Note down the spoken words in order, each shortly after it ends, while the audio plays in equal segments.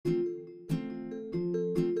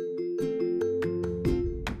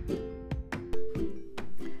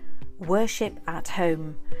Worship at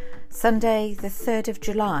Home, Sunday the 3rd of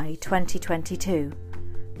July 2022,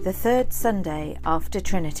 the third Sunday after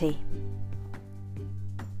Trinity.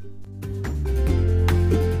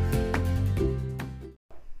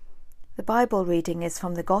 The Bible reading is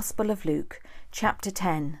from the Gospel of Luke, chapter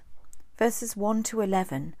 10, verses 1 to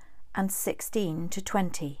 11 and 16 to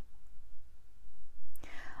 20.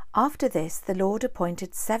 After this, the Lord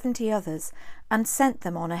appointed 70 others and sent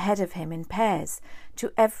them on ahead of him in pairs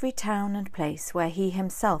to every town and place where he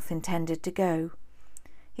himself intended to go.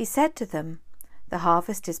 He said to them, "The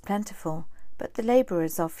harvest is plentiful, but the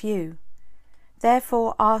labourers are few.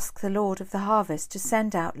 Therefore ask the Lord of the harvest to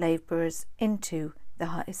send out labourers into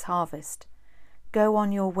his harvest. Go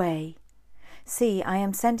on your way. See, I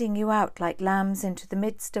am sending you out like lambs into the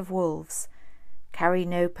midst of wolves. Carry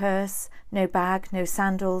no purse, no bag, no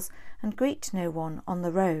sandals, and greet no one on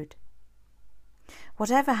the road.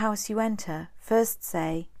 Whatever house you enter, first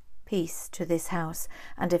say, 'Peace to this house,'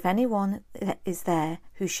 and if anyone is there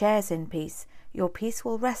who shares in peace, your peace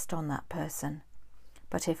will rest on that person.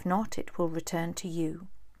 But if not, it will return to you.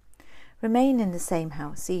 Remain in the same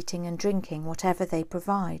house, eating and drinking whatever they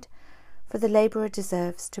provide, for the labourer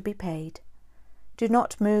deserves to be paid. Do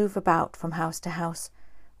not move about from house to house.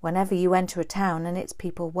 Whenever you enter a town and its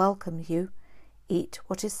people welcome you, eat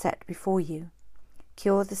what is set before you.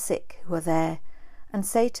 Cure the sick who are there, and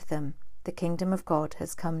say to them, 'The kingdom of God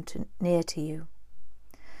has come near to you.'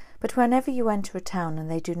 But whenever you enter a town and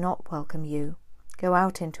they do not welcome you, go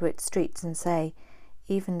out into its streets and say,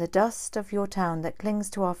 'Even the dust of your town that clings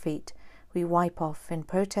to our feet we wipe off in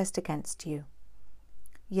protest against you.'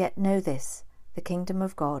 Yet know this, the kingdom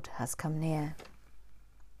of God has come near.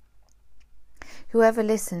 Whoever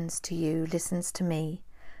listens to you listens to me,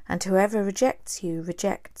 and whoever rejects you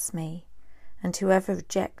rejects me, and whoever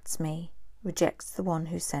rejects me rejects the one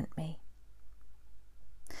who sent me."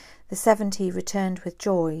 The 70 returned with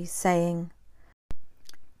joy, saying,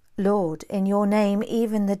 "Lord, in your name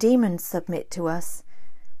even the demons submit to us."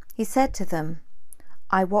 He said to them,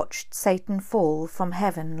 "I watched Satan fall from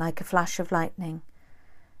heaven like a flash of lightning.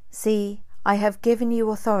 See, I have given you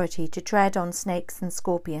authority to tread on snakes and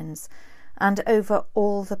scorpions, and over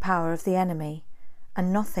all the power of the enemy,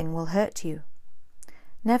 and nothing will hurt you.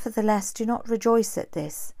 Nevertheless, do not rejoice at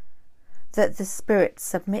this, that the spirits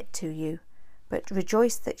submit to you, but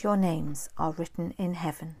rejoice that your names are written in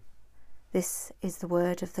heaven." This is the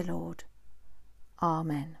word of the Lord.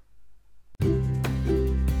 Amen.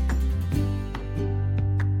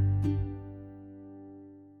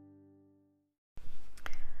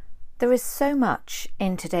 There is so much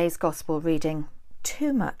in today's Gospel reading,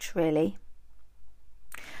 too much really.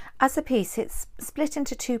 As a piece, it's split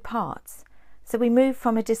into two parts. So we move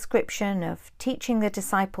from a description of teaching the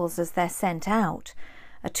disciples as they're sent out,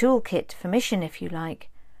 a toolkit for mission if you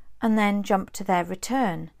like, and then jump to their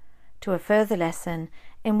return, to a further lesson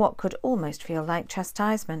in what could almost feel like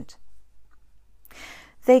chastisement.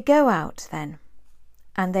 They go out then,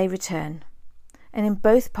 and they return, and in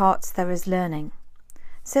both parts there is learning.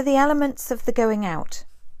 So the elements of the going out,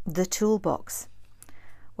 the toolbox.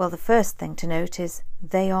 Well, the first thing to note is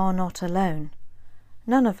they are not alone.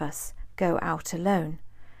 None of us go out alone.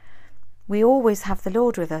 We always have the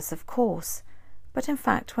Lord with us, of course, but in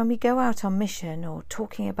fact when we go out on mission or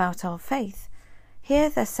talking about our faith, here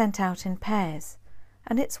they're sent out in pairs,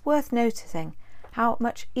 and it's worth noticing how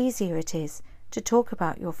much easier it is to talk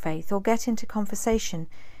about your faith or get into conversation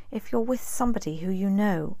if you're with somebody who you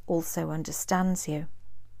know also understands you.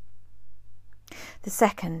 The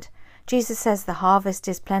second, Jesus says the harvest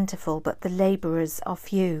is plentiful, but the labourers are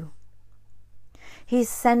few. He's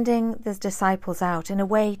sending the disciples out in a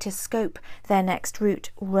way to scope their next route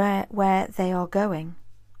where they are going.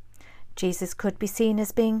 Jesus could be seen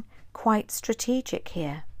as being quite strategic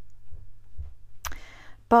here.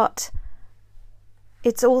 But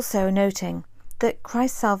it's also noting that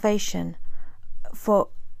Christ's salvation,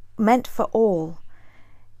 meant for all,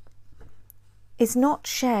 is not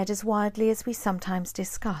shared as widely as we sometimes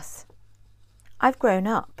discuss. I've grown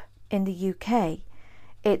up in the UK.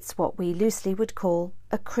 It's what we loosely would call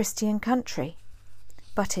a Christian country.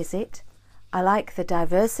 But is it? I like the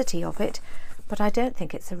diversity of it, but I don't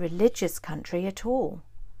think it's a religious country at all.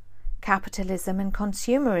 Capitalism and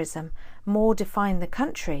consumerism more define the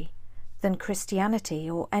country than Christianity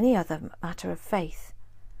or any other matter of faith.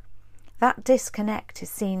 That disconnect is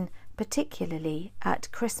seen particularly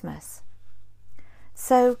at Christmas.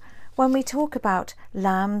 So when we talk about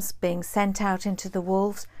lambs being sent out into the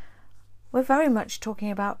wolves, we're very much talking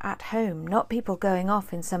about at home, not people going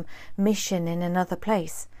off in some mission in another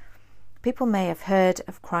place. People may have heard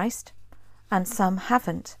of Christ, and some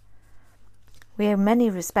haven't. We are in many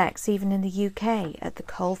respects, even in the UK, at the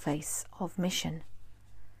coalface of mission.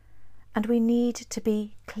 And we need to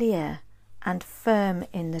be clear and firm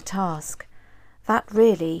in the task. That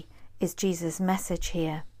really is Jesus' message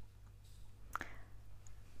here.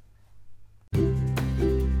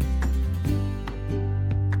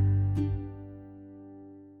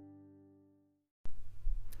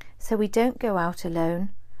 So we don't go out alone.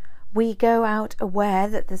 We go out aware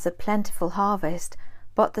that there's a plentiful harvest,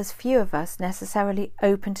 but there's few of us necessarily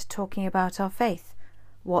open to talking about our faith.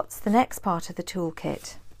 What's the next part of the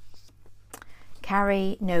toolkit?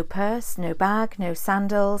 Carry no purse, no bag, no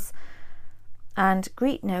sandals, and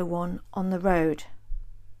greet no one on the road.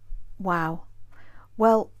 Wow.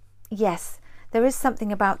 Well, yes, there is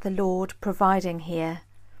something about the Lord providing here.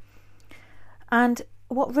 And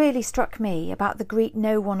what really struck me about the greet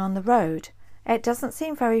no one on the road, it doesn't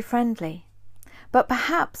seem very friendly. But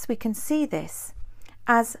perhaps we can see this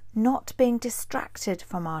as not being distracted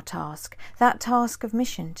from our task, that task of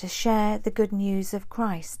mission to share the good news of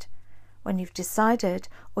Christ. When you've decided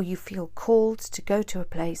or you feel called to go to a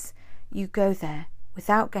place, you go there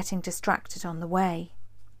without getting distracted on the way.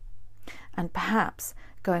 And perhaps,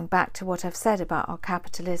 going back to what I've said about our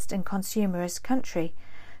capitalist and consumerist country,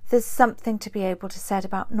 there's something to be able to said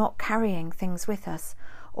about not carrying things with us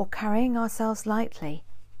or carrying ourselves lightly.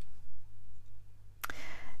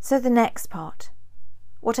 So the next part.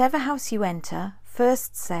 Whatever house you enter,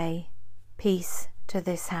 first say, "Peace to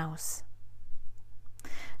this house."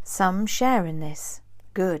 Some share in this.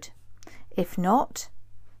 Good. If not,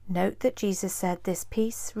 note that Jesus said this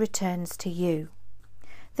peace returns to you.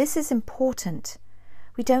 This is important.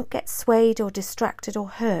 We don't get swayed or distracted or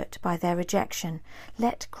hurt by their rejection.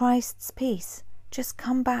 Let Christ's peace just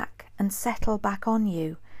come back and settle back on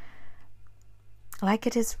you, like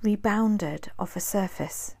it has rebounded off a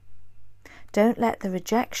surface. Don't let the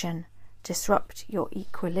rejection disrupt your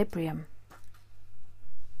equilibrium.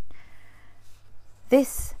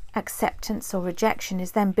 This acceptance or rejection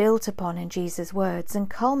is then built upon in Jesus' words and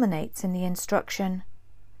culminates in the instruction,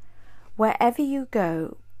 wherever you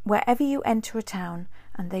go, wherever you enter a town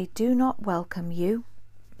and they do not welcome you,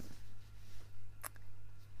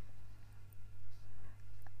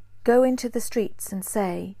 go into the streets and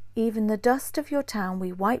say, "Even the dust of your town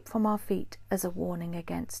we wipe from our feet as a warning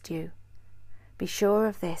against you. Be sure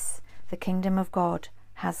of this, the kingdom of God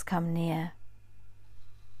has come near."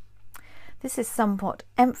 This is somewhat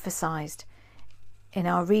emphasized in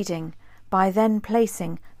our reading by then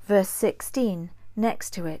placing verse 16 next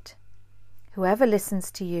to it. Whoever listens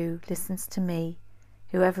to you listens to me.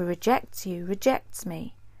 Whoever rejects you rejects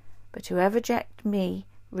me. But whoever rejects me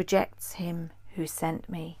rejects him who sent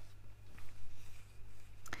me.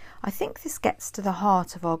 I think this gets to the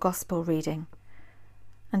heart of our gospel reading,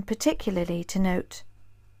 and particularly to note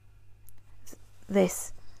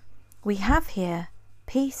this. We have here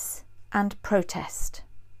peace and protest,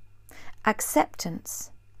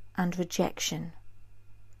 acceptance and rejection.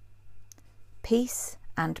 Peace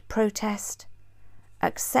and protest,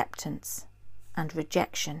 acceptance and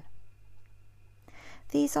rejection.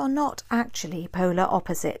 These are not actually polar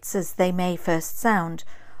opposites as they may first sound,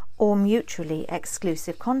 or mutually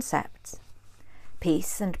exclusive concepts.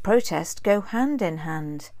 Peace and protest go hand in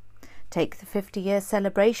hand. Take the 50-year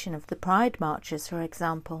celebration of the Pride marches, for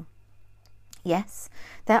example. Yes,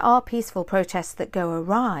 there are peaceful protests that go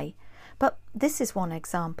awry, but this is one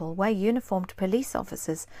example where uniformed police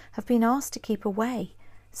officers have been asked to keep away,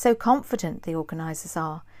 so confident the organisers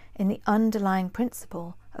are in the underlying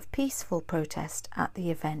principle of peaceful protest at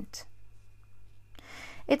the event.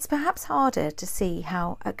 It's perhaps harder to see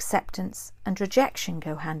how acceptance and rejection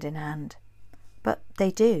go hand in hand, but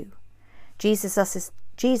they do. Jesus is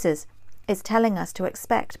telling us to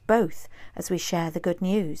expect both as we share the good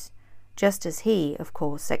news, just as he, of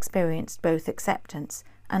course, experienced both acceptance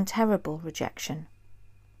and terrible rejection.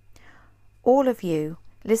 All of you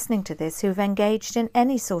listening to this who've engaged in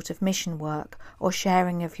any sort of mission work or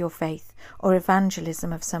sharing of your faith or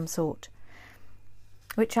evangelism of some sort,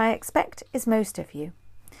 which I expect is most of you,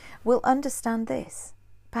 will understand this,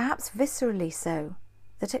 perhaps viscerally so,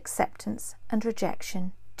 that acceptance and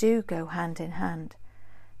rejection do go hand in hand.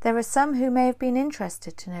 There are some who may have been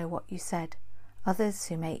interested to know what you said, others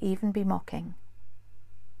who may even be mocking.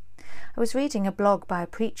 I was reading a blog by a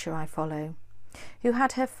preacher I follow, who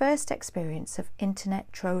had her first experience of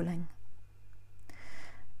internet trolling.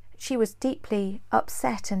 She was deeply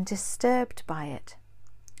upset and disturbed by it,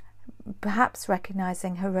 perhaps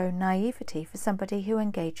recognising her own naivety for somebody who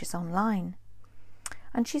engages online.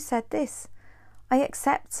 And she said this, "I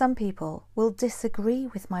accept some people will disagree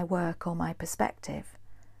with my work or my perspective,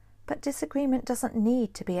 But disagreement doesn't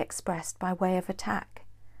need to be expressed by way of attack,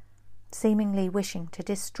 seemingly wishing to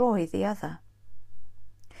destroy the other.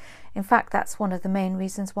 In fact, that's one of the main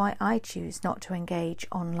reasons why I choose not to engage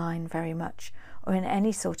online very much or in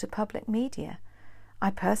any sort of public media. I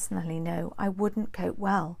personally know I wouldn't cope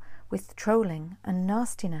well with trolling and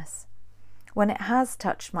nastiness. When it has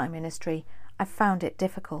touched my ministry, I've found it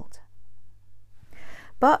difficult.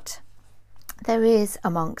 But there is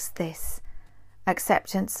amongst this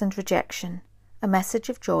acceptance and rejection a message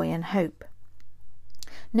of joy and hope.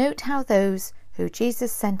 Note how those who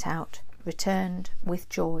Jesus sent out returned with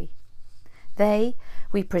joy. They,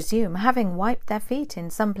 we presume, having wiped their feet in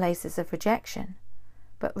some places of rejection,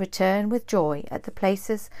 but return with joy at the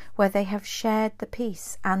places where they have shared the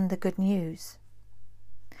peace and the good news.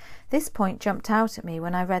 This point jumped out at me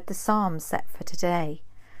when I read the psalm set for today.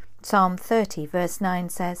 Psalm 30 verse 9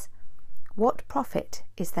 says, "What profit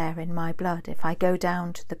is there in my blood if I go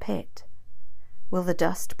down to the pit? Will the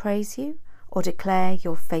dust praise you or declare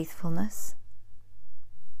your faithfulness?"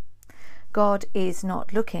 God is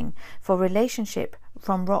not looking for relationship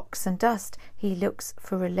from rocks and dust. He looks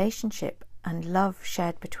for relationship and love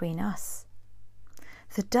shared between us.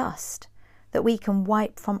 The dust that we can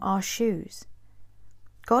wipe from our shoes.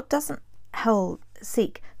 God doesn't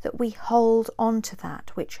seek that we hold on to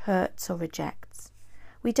that which hurts or rejects.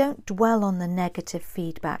 We don't dwell on the negative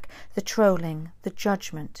feedback, the trolling, the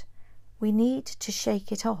judgment. We need to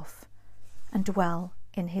shake it off and dwell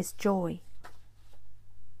in His joy.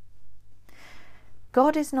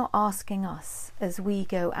 God is not asking us as we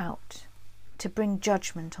go out to bring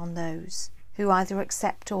judgment on those who either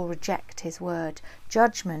accept or reject His word.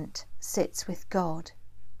 Judgment sits with God.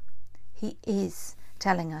 He is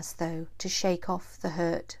telling us, though, to shake off the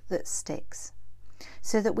hurt that sticks,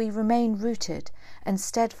 so that we remain rooted and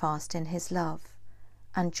steadfast in His love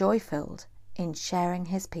and joy-filled in sharing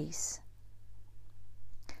His peace.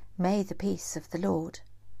 May the peace of the Lord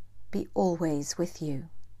be always with you.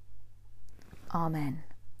 Amen.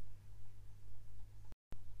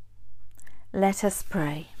 Let us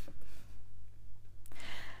pray.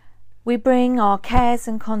 We bring our cares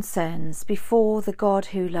and concerns before the God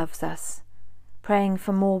who loves us, praying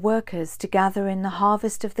for more workers to gather in the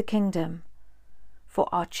harvest of the kingdom, for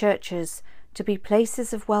our churches to be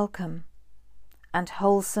places of welcome and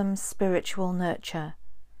wholesome spiritual nurture,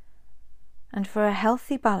 and for a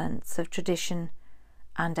healthy balance of tradition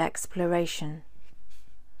and exploration,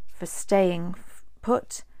 for staying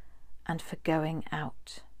put and for going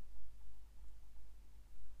out.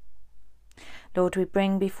 Lord, we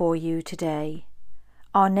bring before you today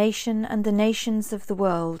our nation and the nations of the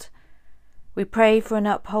world. We pray for an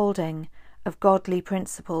upholding of godly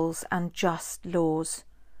principles and just laws,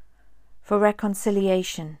 for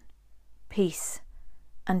reconciliation, peace,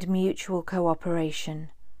 and mutual cooperation,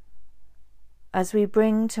 as we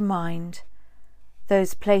bring to mind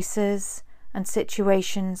those places and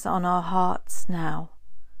situations on our hearts now,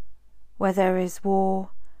 where there is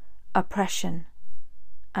war, oppression,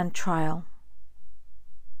 and trial.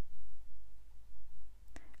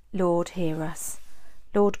 Lord, hear us.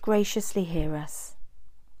 Lord, graciously hear us.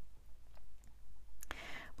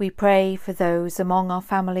 We pray for those among our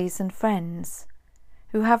families and friends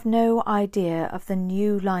who have no idea of the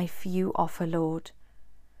new life you offer, Lord.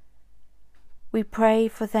 We pray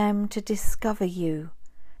for them to discover you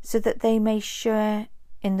so that they may share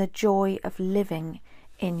in the joy of living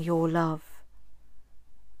in your love.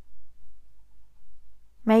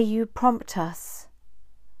 May you prompt us,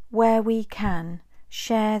 where we can,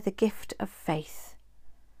 share the gift of faith,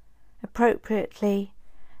 appropriately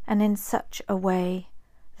and in such a way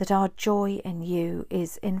that our joy in you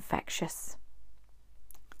is infectious.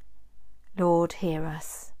 Lord, hear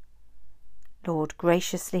us. Lord,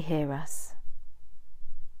 graciously hear us.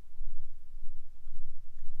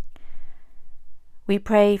 We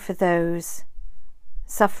pray for those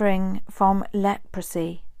suffering from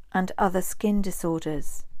leprosy and other skin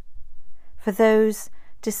disorders, for those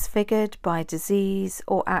disfigured by disease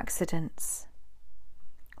or accidents,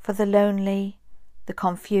 for the lonely, the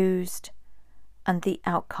confused, and the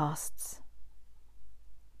outcasts.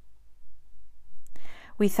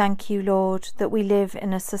 We thank you, Lord, that we live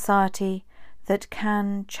in a society that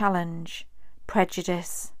can challenge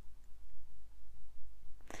prejudice.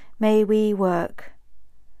 May we work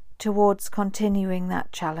towards continuing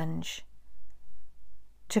that challenge,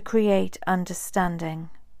 to create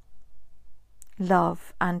understanding,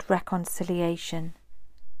 love and reconciliation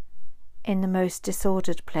in the most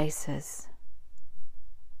disordered places.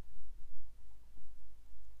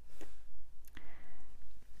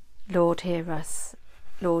 Lord, hear us.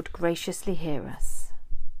 Lord, graciously hear us.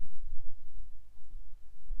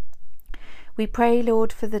 We pray,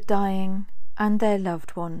 Lord, for the dying and their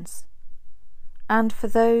loved ones, and for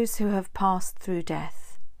those who have passed through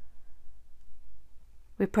death.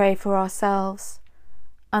 We pray for ourselves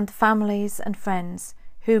and families and friends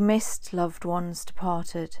who missed loved ones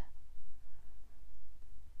departed.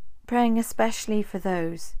 Praying especially for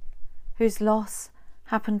those whose loss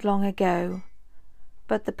happened long ago,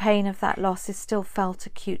 but the pain of that loss is still felt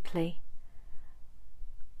acutely.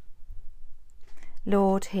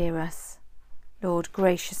 Lord, hear us. Lord,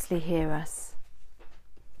 graciously hear us.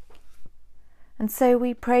 And so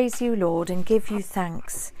we praise you, Lord, and give you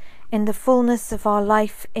thanks in the fullness of our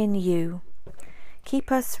life in you.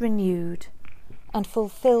 Keep us renewed and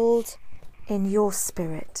fulfilled in your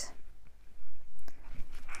Spirit.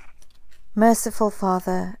 Merciful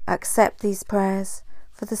Father, accept these prayers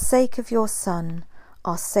for the sake of your Son,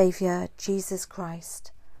 our Saviour, Jesus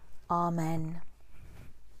Christ. Amen.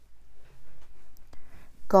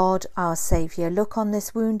 God, our Saviour, look on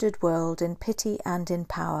this wounded world in pity and in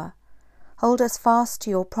power. Hold us fast to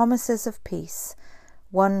your promises of peace,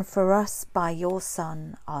 won for us by your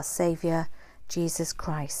Son, our Saviour, Jesus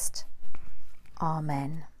Christ.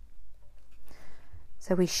 Amen.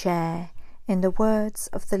 So we share in the words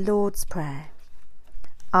of the Lord's Prayer.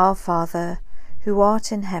 Our Father, who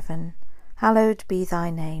art in heaven, hallowed be thy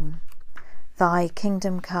name. Thy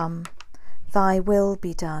kingdom come, thy will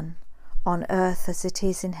be done, on earth as it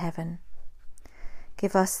is in heaven.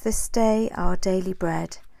 Give us this day our daily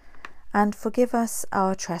bread, and forgive us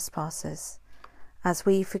our trespasses, as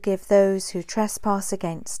we forgive those who trespass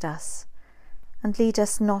against us. And lead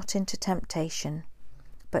us not into temptation,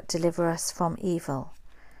 but deliver us from evil.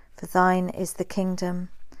 For thine is the kingdom,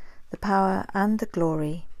 the power, and the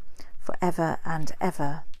glory, for ever and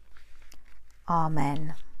ever.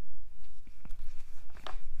 Amen.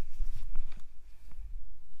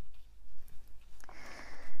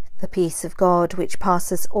 The peace of God, which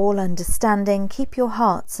passes all understanding, keep your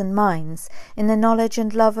hearts and minds in the knowledge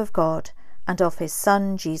and love of God and of his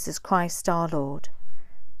Son, Jesus Christ our Lord.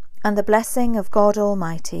 And the blessing of God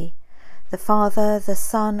Almighty, the Father, the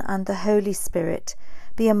Son, and the Holy Spirit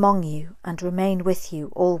be among you and remain with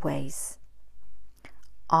you always.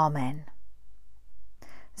 Amen.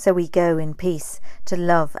 So we go in peace to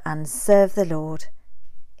love and serve the Lord.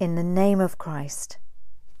 In the name of Christ.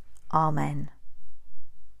 Amen.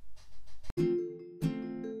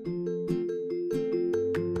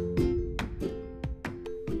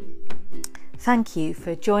 Thank you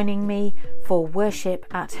for joining me for Worship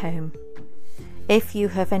at Home. If you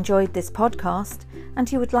have enjoyed this podcast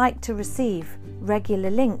and you would like to receive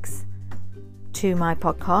regular links to my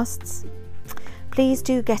podcasts, please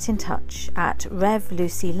do get in touch at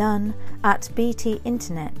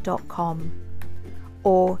revlucylunn@btinternet.com,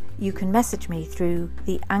 or you can message me through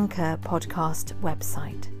the Anchor podcast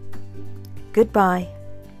website. Goodbye.